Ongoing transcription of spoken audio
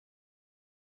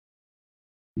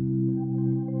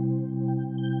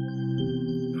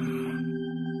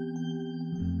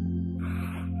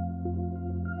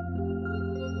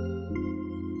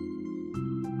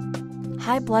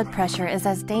High blood pressure is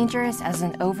as dangerous as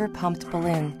an overpumped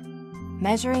balloon.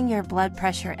 Measuring your blood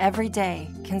pressure every day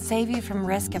can save you from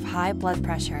risk of high blood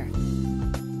pressure.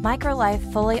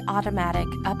 Microlife fully automatic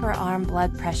upper arm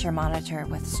blood pressure monitor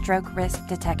with stroke risk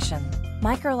detection.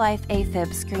 Microlife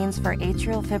AFIB screens for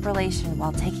atrial fibrillation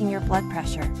while taking your blood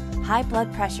pressure. High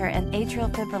blood pressure and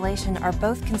atrial fibrillation are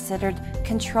both considered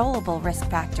controllable risk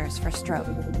factors for stroke.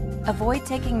 Avoid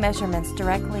taking measurements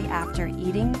directly after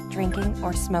eating, drinking,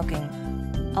 or smoking.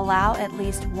 Allow at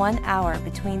least 1 hour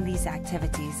between these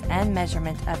activities and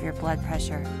measurement of your blood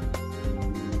pressure.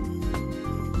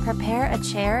 Prepare a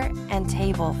chair and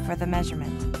table for the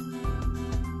measurement.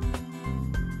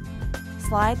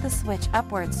 Slide the switch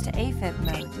upwards to AFIB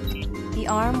mode. The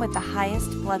arm with the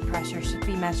highest blood pressure should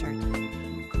be measured.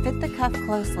 Fit the cuff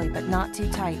closely but not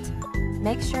too tight.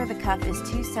 Make sure the cuff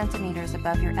is 2 centimeters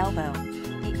above your elbow.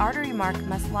 The artery mark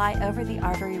must lie over the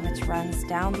artery which runs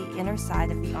down the inner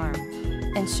side of the arm.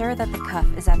 Ensure that the cuff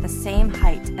is at the same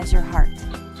height as your heart.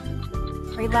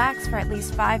 Relax for at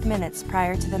least 5 minutes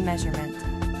prior to the measurement.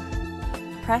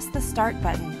 Press the start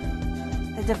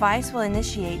button. The device will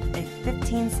initiate a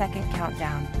 15-second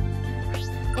countdown.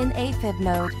 In AFIB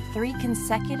mode, 3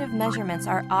 consecutive measurements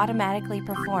are automatically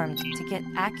performed to get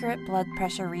accurate blood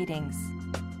pressure readings.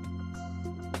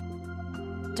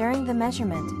 During the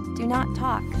measurement, do not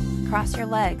talk, cross your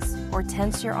legs, or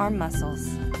tense your arm muscles.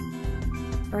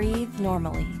 Breathe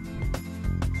normally.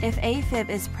 If AFIB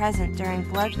is present during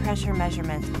blood pressure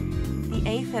measurement, the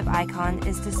AFIB icon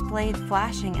is displayed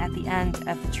flashing at the end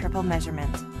of the triple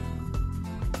measurement.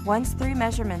 Once 3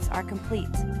 measurements are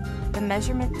complete, the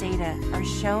measurement data are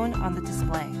shown on the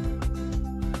display.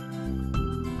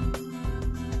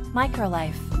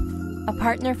 Microlife, a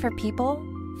partner for people,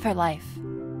 for life.